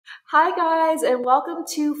Hi, guys, and welcome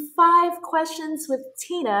to Five Questions with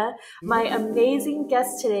Tina. My amazing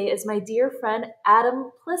guest today is my dear friend,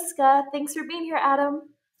 Adam Pliska. Thanks for being here, Adam.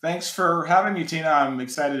 Thanks for having me, Tina. I'm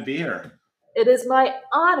excited to be here. It is my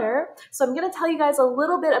honor. So, I'm going to tell you guys a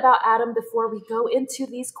little bit about Adam before we go into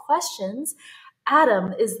these questions.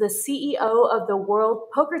 Adam is the CEO of the World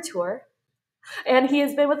Poker Tour, and he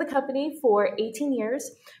has been with the company for 18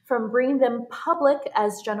 years, from bringing them public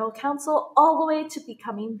as general counsel all the way to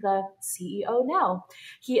becoming the CEO now.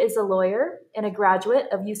 He is a lawyer and a graduate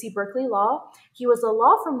of UC Berkeley Law. He was a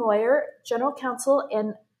law firm lawyer, general counsel,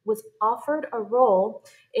 and was offered a role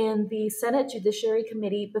in the Senate Judiciary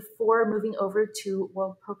Committee before moving over to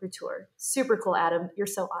World Poker Tour. Super cool, Adam. You're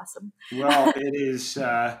so awesome. Well, it is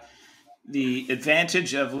the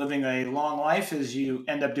advantage of living a long life is you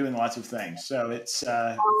end up doing lots of things. So it's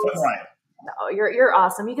fun ride. No, you're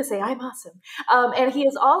awesome. You can say I'm awesome. And he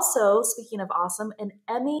is also, speaking of awesome, an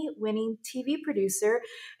Emmy-winning TV producer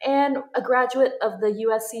and a graduate of the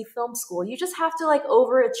USC Film School. You just have to like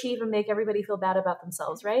overachieve and make everybody feel bad about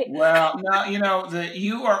themselves, right? Well, now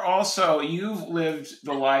you've lived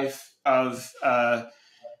the life of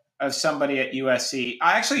somebody at USC.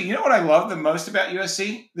 I actually, you know what I love the most about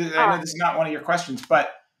USC? I know this is not one of your questions, but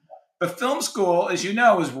the film school, as you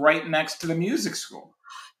know, is right next to the music school.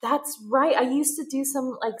 That's right. I used to do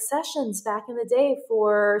some like sessions back in the day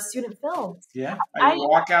for student films. Yeah, I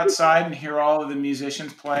walk outside and hear all of the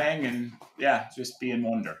musicians playing, and yeah, just be in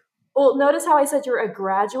wonder. Well, notice how I said you're a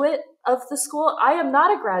graduate of the school. I am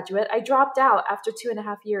not a graduate. I dropped out after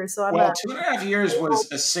 2.5 years. So I'm Well, 2.5 years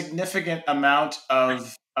was a significant amount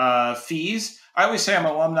of fees. I always say I'm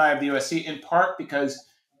an alumni of the USC in part because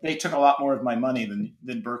they took a lot more of my money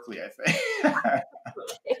than Berkeley, I think.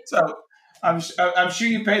 So I'm sure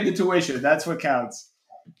you paid the tuition. That's what counts.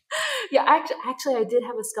 Yeah, actually, I did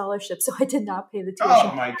have a scholarship, so I did not pay the tuition.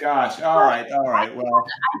 Oh my gosh! All right. Well,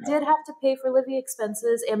 I did have to pay for living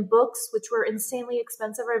expenses and books, which were insanely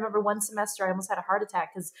expensive. I remember one semester I almost had a heart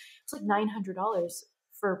attack because it was like $900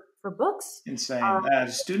 for books. insane.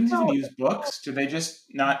 Do students even use books? Do they just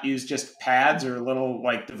not use just pads or little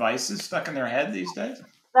like devices stuck in their head these days?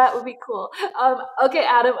 That would be cool. Okay,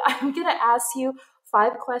 Adam, I'm going to ask you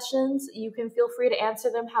five questions. You can feel free to answer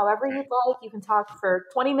them however you'd like. You can talk for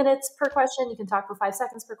 20 minutes per question. You can talk for 5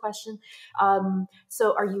 seconds per question.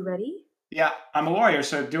 So are you ready? Yeah, I'm a lawyer,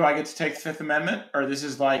 so do I get to take the Fifth Amendment? Or this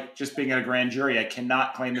is like just being at a grand jury. I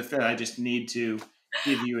cannot claim the Fifth. I just need to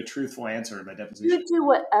give you a truthful answer in my deposition. You do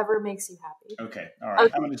whatever makes you happy. Okay, all right.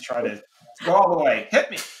 Okay. I'm going to try to go all the way. Hit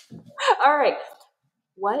me. All right.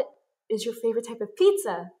 What is your favorite type of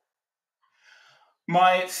pizza?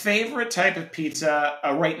 My favorite type of pizza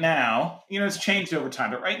right now, it's changed over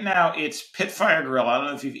time, but right now it's Pit Fire Grill. I don't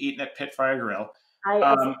know if you've eaten at Pit Fire Grill.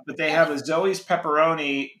 But they have a Zoe's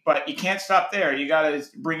pepperoni, but you can't stop there. You got to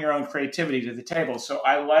bring your own creativity to the table. So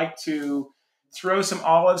I like to throw some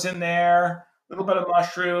olives in there, a little bit of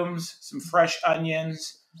mushrooms, some fresh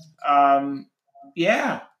onions.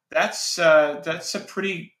 Yeah, that's a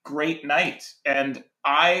pretty great night. And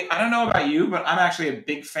I don't know about you, but I'm actually a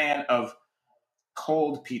big fan of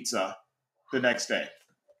cold pizza the next day.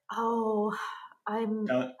 Oh,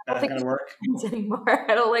 Not going to work anymore.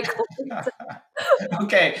 I don't like cold pizza.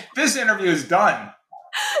 Okay, this interview is done.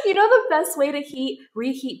 You know the best way to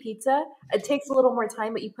reheat pizza? It takes a little more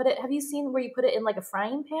time, but have you seen where you put it in like a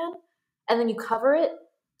frying pan and then you cover it?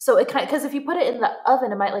 So it because if you put it in the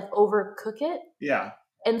oven, it might like overcook it. Yeah.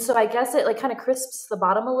 And so I guess it like kind of crisps the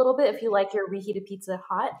bottom a little bit if you like your reheated pizza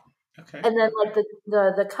hot. Okay. And then like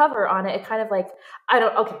the cover on it, it kind of like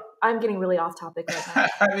okay, I'm getting really off topic right now.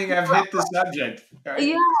 I think I've hit the subject.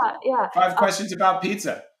 Right. Yeah. 5 questions about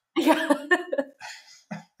pizza. Yeah.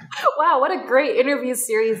 Wow, what a great interview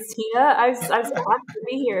series, Tina. I'm so happy to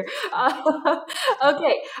be here.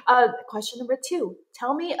 Okay, question number 2.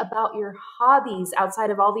 Tell me about your hobbies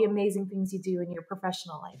outside of all the amazing things you do in your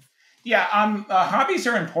professional life. Yeah, hobbies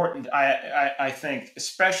are important, I think,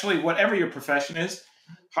 especially whatever your profession is.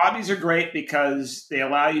 Hobbies are great because they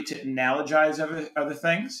allow you to analogize other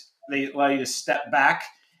things. They allow you to step back.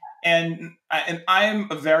 And I am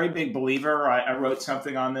a very big believer. I wrote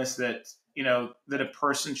something on this that a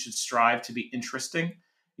person should strive to be interesting.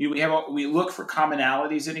 We look for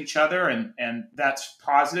commonalities in each other, and that's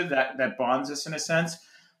positive. That bonds us in a sense.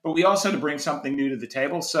 But we also to bring something new to the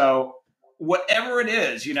table. So whatever it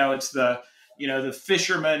is, it's the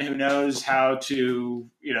fisherman who knows how to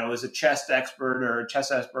is a chess expert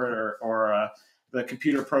or the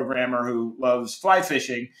computer programmer who loves fly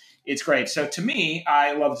fishing. It's great. So to me,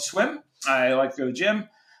 I love to swim. I like to go to the gym.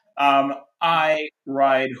 I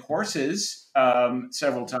ride horses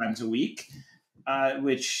several times a week.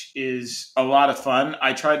 which is a lot of fun.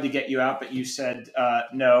 I tried to get you out, but you said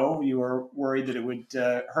no. You were worried that it would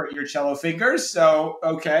hurt your cello fingers. So,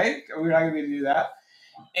 okay, we're not going to do that.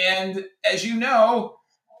 And as you know,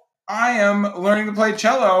 I am learning to play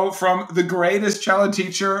cello from the greatest cello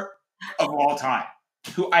teacher of all time,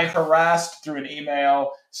 who I harassed through an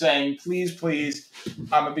email saying, please, please,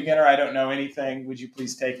 I'm a beginner. I don't know anything. Would you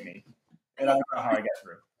please take me? And I don't know how I get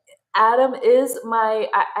through. Adam is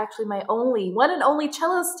actually my one and only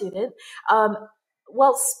cello student.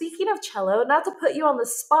 Well, speaking of cello, not to put you on the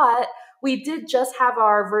spot, we did just have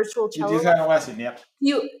our virtual cello. You just had a lesson, yep. Do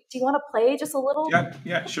you want to play just a little?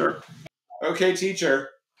 Yeah, sure. Okay,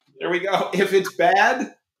 teacher. Here we go. If it's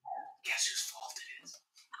bad, guess whose fault it is?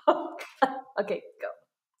 Okay, go.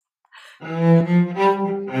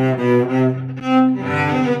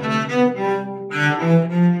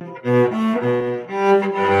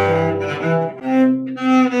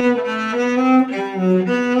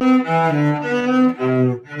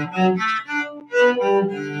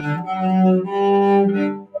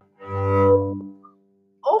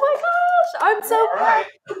 Oh my gosh, I'm so All right.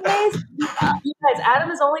 You guys, Adam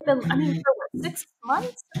has only been, for what, 6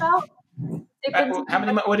 months about? How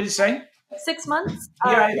many months? What did you say? 6 months?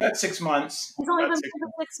 Yeah, about 6 months. He's only been here for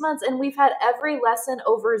 6 months, and we've had every lesson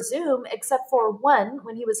over Zoom except for one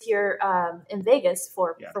when he was here in Vegas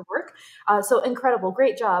for work. So incredible.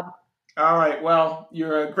 Great job. All right. Well,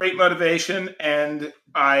 you're a great motivation. And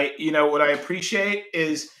what I appreciate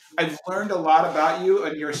is I've learned a lot about you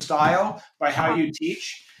and your style by how you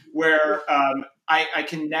teach, where I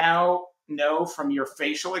can now know from your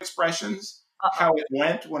facial expressions how it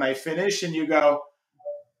went when I finish. And you go,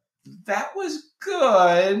 that was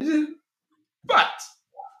good, but.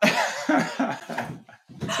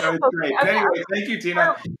 So it's great. Okay. Anyway, thank you,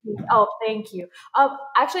 Tina. Oh, thank you.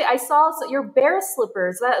 Actually, I saw your bear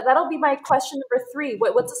slippers. That'll be my question number 3.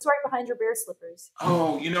 What's the story behind your bear slippers?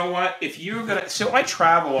 Oh, you know what? If you're gonna, so I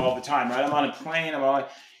travel all the time, right? I'm on a plane.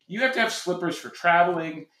 You have to have slippers for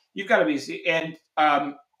traveling. You've got to be, and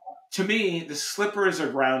to me, the slippers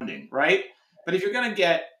are grounding, right? But if you're gonna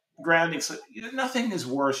get grounding, nothing is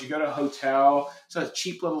worse. You go to a hotel, so it's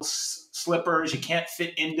cheap little slippers. You can't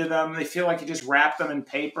fit into them. They feel like you just wrap them in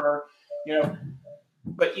paper,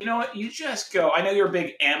 But you know what? You just go. I know you're a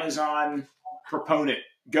big Amazon proponent.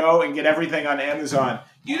 Go and get everything on Amazon.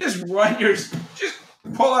 You just just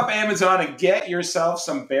pull up Amazon and get yourself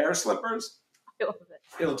some bear slippers.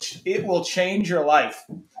 It will change your life.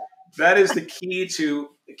 That is the key to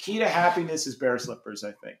happiness is bear slippers,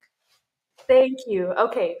 I think. Thank you.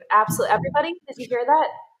 Okay, absolutely. Everybody, did you hear that?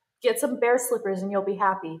 Get some bear slippers and you'll be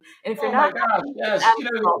happy. And if you're not, gosh, yes.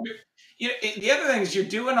 The other thing is you're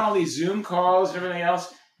doing all these Zoom calls and everything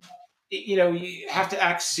else. You have to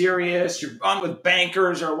act serious. You're on with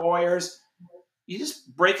bankers or lawyers. You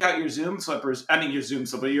just break out your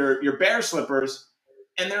your bear slippers,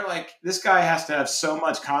 and they're like, this guy has to have so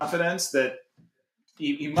much confidence that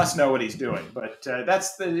he must know what he's doing. But it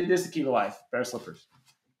is the key to life. Bear slippers.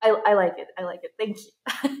 I like it. I like it. Thank you.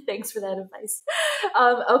 Thanks for that advice.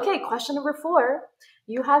 Okay, question number 4.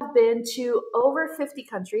 You have been to over 50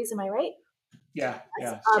 countries. Am I right? Yeah.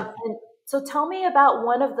 And so tell me about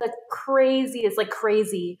one of the craziest,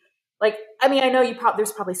 crazy, I know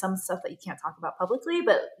there's probably some stuff that you can't talk about publicly,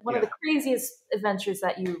 but one of the craziest adventures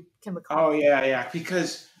that you can recall. Oh, yeah.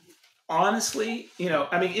 Because honestly,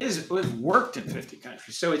 we've worked in 50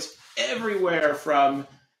 countries. So it's everywhere from,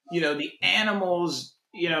 the animals,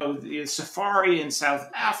 the safari in South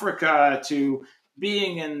Africa to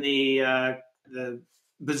being in the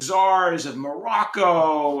bazaars of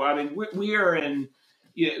Morocco. We're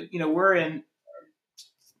in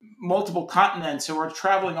multiple continents, so we're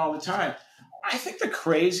traveling all the time. I think the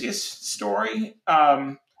craziest story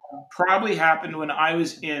probably happened when I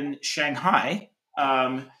was in Shanghai.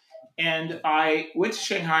 And I went to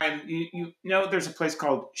Shanghai, and there's a place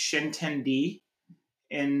called Shenzhen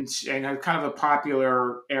in Shanghai, kind of a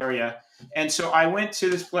popular area. And so I went to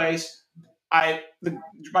this place. My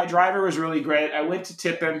driver was really great. I went to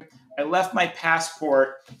tip him. I left my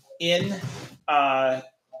passport in the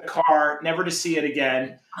car, never to see it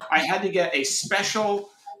again. I had to get a special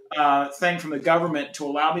thing from the government to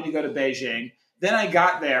allow me to go to Beijing. Then I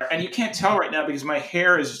got there, and you can't tell right now because my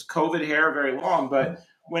hair is COVID hair, very long, but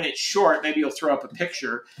when it's short, maybe you'll throw up a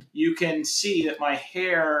picture, you can see that my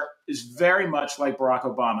hair is very much like Barack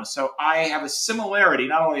Obama. So I have a similarity.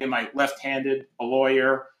 Not only am I left-handed, a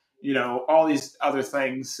lawyer, all these other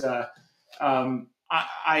things.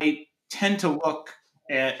 I tend to look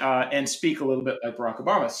and speak a little bit like Barack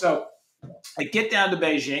Obama. So I get down to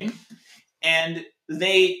Beijing, and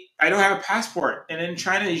I don't have a passport. And in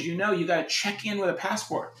China, as you know, you got to check in with a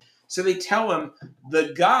passport. So they tell him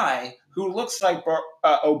the guy who looks like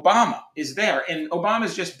Obama is there. And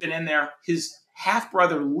Obama's just been in there. His half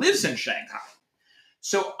brother lives in Shanghai.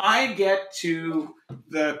 So I get to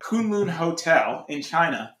the Kunlun Hotel in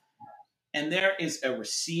China, and there is a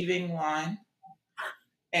receiving line.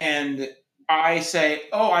 And I say,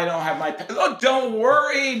 "Oh, I don't have my. Oh, don't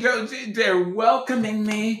worry. They're welcoming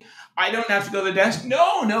me. I don't have to go to the desk.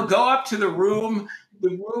 No, no, go up to the room. The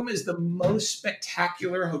room is the most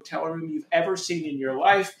spectacular hotel room you've ever seen in your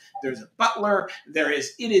life. There's a butler.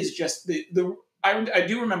 It is just I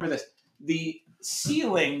do remember this. The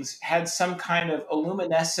ceilings had some kind of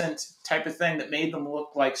luminescent type of thing that made them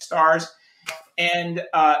look like stars. And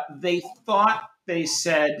they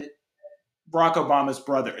said, Barack Obama's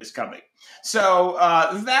brother is coming. So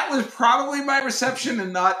that was probably my reception,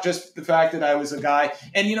 and not just the fact that I was a guy.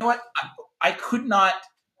 And you know what? I could not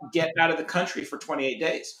get out of the country for 28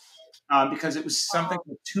 days because it was something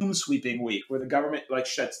like tomb sweeping week where the government like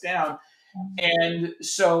shuts down. And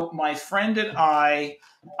so my friend and I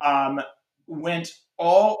went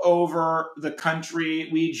all over the country.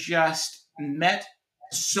 We just met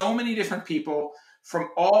so many different people from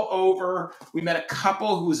all over. We met a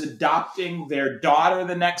couple who was adopting their daughter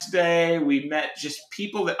the next day. We met just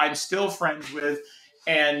people that I'm still friends with.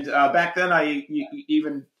 And back then, I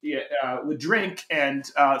even would drink, and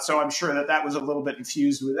so I'm sure that was a little bit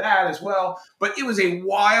infused with that as well. But it was a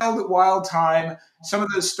wild, wild time. Some of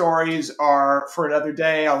those stories are for another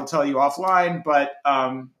day. I'll tell you offline. But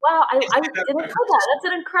wow, I didn't know that. That's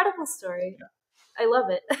an incredible story. Yeah. I love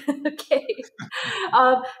it. Okay.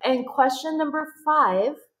 And question number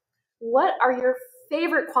 5: what are your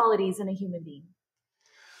favorite qualities in a human being?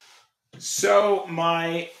 So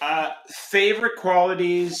my favorite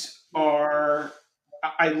qualities are,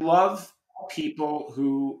 I love people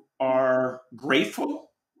who are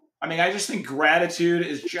grateful. I mean, I just think gratitude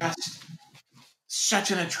is just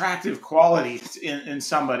such an attractive quality in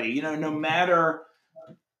somebody. You know, no matter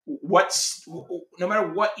what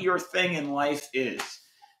your thing in life is.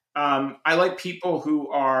 I like people who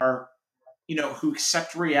are, who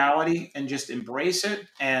accept reality and just embrace it,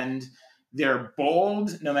 and they're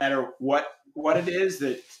bold no matter what it is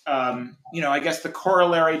that, I guess the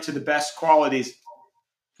corollary to the best qualities,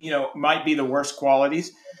 might be the worst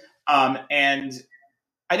qualities. And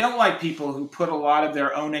I don't like people who put a lot of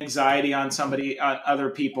their own anxiety on other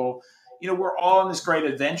people. We're all in this great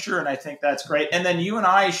adventure, and I think that's great. And then you and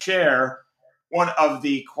I share one of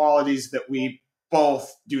the qualities that we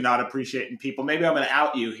both do not appreciate in people. Maybe I'm going to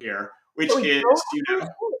out you here, which is,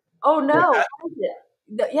 Oh, no.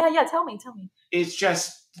 Yeah, tell me. It's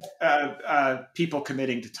just people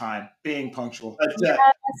committing to time, being punctual. Yes,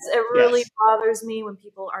 it really bothers me when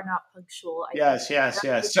people are not punctual. Yes.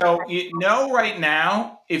 So right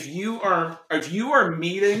now, if you are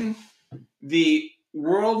meeting the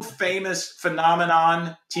world famous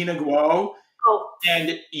phenomenon Tina Guo,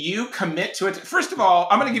 and you commit to it, first of all,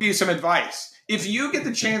 I'm going to give you some advice. If you get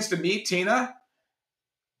the chance to meet Tina,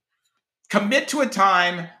 commit to a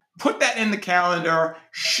time, put that in the calendar,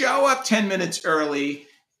 show up 10 minutes early.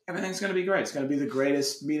 Everything's going to be great. It's going to be the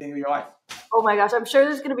greatest meeting of your life. Oh my gosh, I'm sure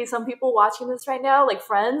there's going to be some people watching this right now, like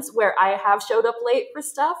friends, where I have showed up late for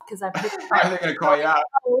stuff because I'm they're going to call you out.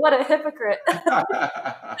 What a hypocrite.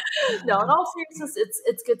 No, in all seriousness,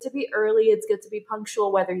 it's good to be early. It's good to be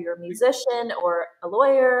punctual, whether you're a musician or a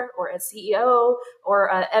lawyer or a CEO or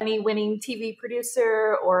an Emmy-winning TV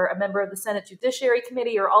producer or a member of the Senate Judiciary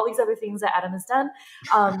Committee or all these other things that Adam has done.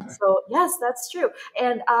 So yes, that's true.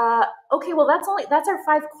 And okay, well, that's our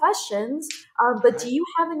 5 questions. But do you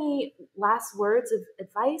have any last words of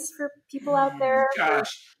advice for people out there?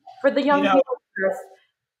 For the young people?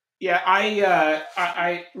 Yeah,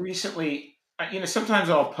 I recently, sometimes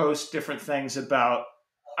I'll post different things about,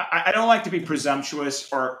 I don't like to be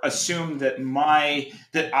presumptuous or assume that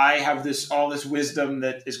I have all this wisdom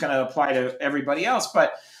that is going to apply to everybody else.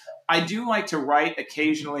 But I do like to write.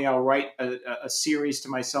 Occasionally, I'll write a series to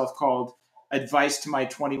myself called Advice to My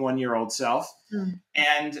 21-Year-Old Self.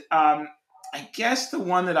 And I guess the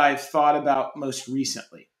one that I've thought about most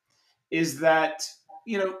recently is that,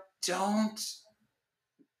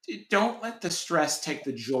 don't let the stress take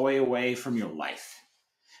the joy away from your life,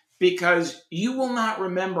 because you will not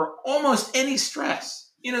remember almost any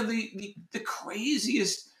stress. The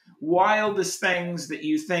craziest, wildest things that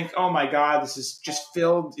you think, oh my God, this is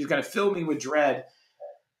going to fill me with dread.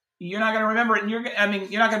 You're not going to remember it.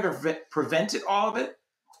 And you're not going to prevent it, all of it,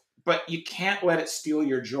 but you can't let it steal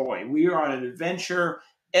your joy. We are on an adventure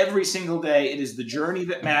every single day. It is the journey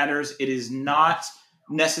that matters. It is not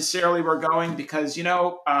necessarily we're going because,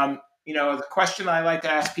 the question I like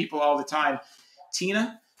to ask people all the time,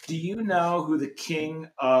 Tina, do you know who the king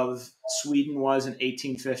of Sweden was in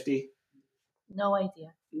 1850? No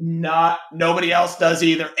idea. Nobody else does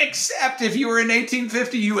either, except if you were in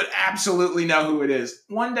 1850, you would absolutely know who it is.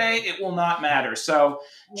 One day it will not matter. So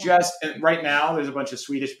just right now, there's a bunch of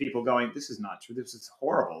Swedish people going, this is not true. This is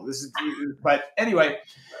horrible. But anyway,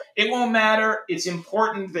 it won't matter. It's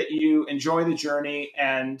important that you enjoy the journey,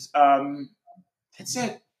 and that's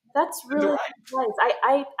it. That's really nice.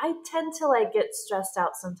 I tend to like get stressed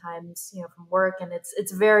out sometimes, from work, and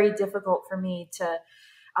it's very difficult for me to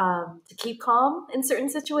keep calm in certain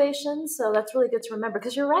situations. So that's really good to remember,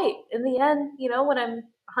 because you're right. In the end, when I'm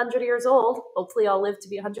 100 years old, hopefully I'll live to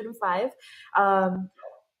be 105.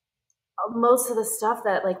 Most of the stuff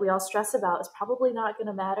that like we all stress about is probably not going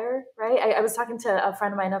to matter, right? I was talking to a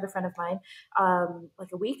friend of mine, another friend of mine,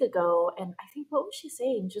 like a week ago, and I think, what was she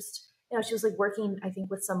saying? Just, she was like working, I think,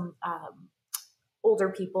 with some older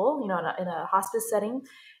people, in a hospice setting,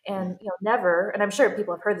 and never, and I'm sure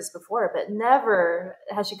people have heard this before, but never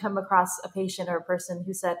has she come across a patient or a person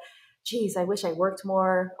who said, geez, I wish I worked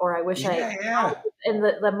more, or I wish and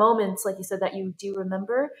the moments, like you said, that you do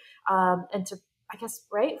remember, and to, I guess,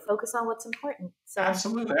 right, focus on what's important. So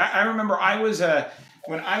absolutely. I remember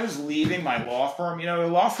when I was leaving my law firm,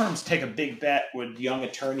 law firms take a big bet with young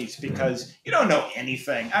attorneys because you don't know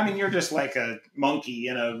anything. I mean, you're just like a monkey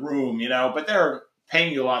in a room, but they're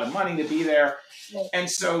paying you a lot of money to be there. Right. And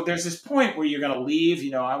so there's this point where you're going to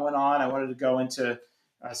leave. I wanted to go into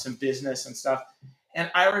some business and stuff. And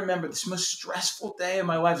I remember this most stressful day of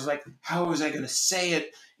my life was like, how was I going to say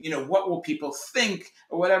it? What will people think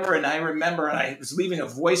or whatever? And I remember, and I was leaving a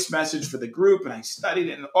voice message for the group, and I studied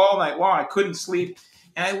it all night long. I couldn't sleep.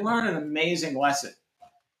 And I learned an amazing lesson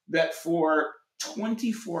that for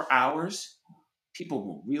 24 hours, people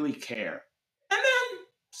will really care. And then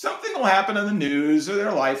something will happen in the news, or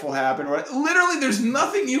their life will happen. Or literally, there's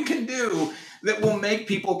nothing you can do that will make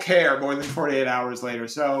people care more than 48 hours later.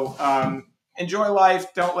 So enjoy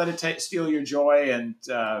life. Don't let it steal your joy. And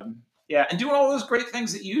and doing all those great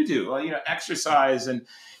things that you do. Exercise and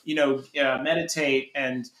meditate.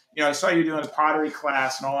 And I saw you doing a pottery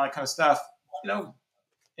class and all that kind of stuff.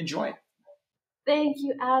 Enjoy it. Thank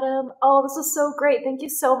you, Adam. Oh, this was so great. Thank you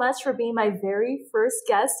so much for being my very first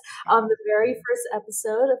guest on the very first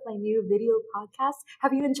episode of my new video podcast.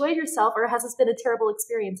 Have you enjoyed yourself, or has this been a terrible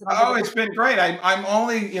experience? It's been great. I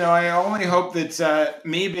only hope that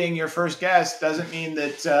me being your first guest doesn't mean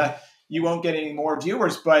that you won't get any more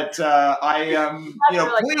viewers. But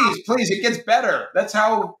please, it gets better. That's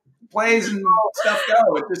how plays and stuff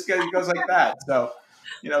go. It just goes like that. So,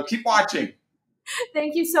 keep watching.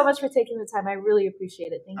 Thank you so much for taking the time. I really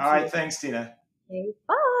appreciate it. Thank you. All right. Thanks, Tina. Okay,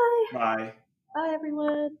 bye. Bye. Bye,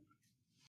 everyone.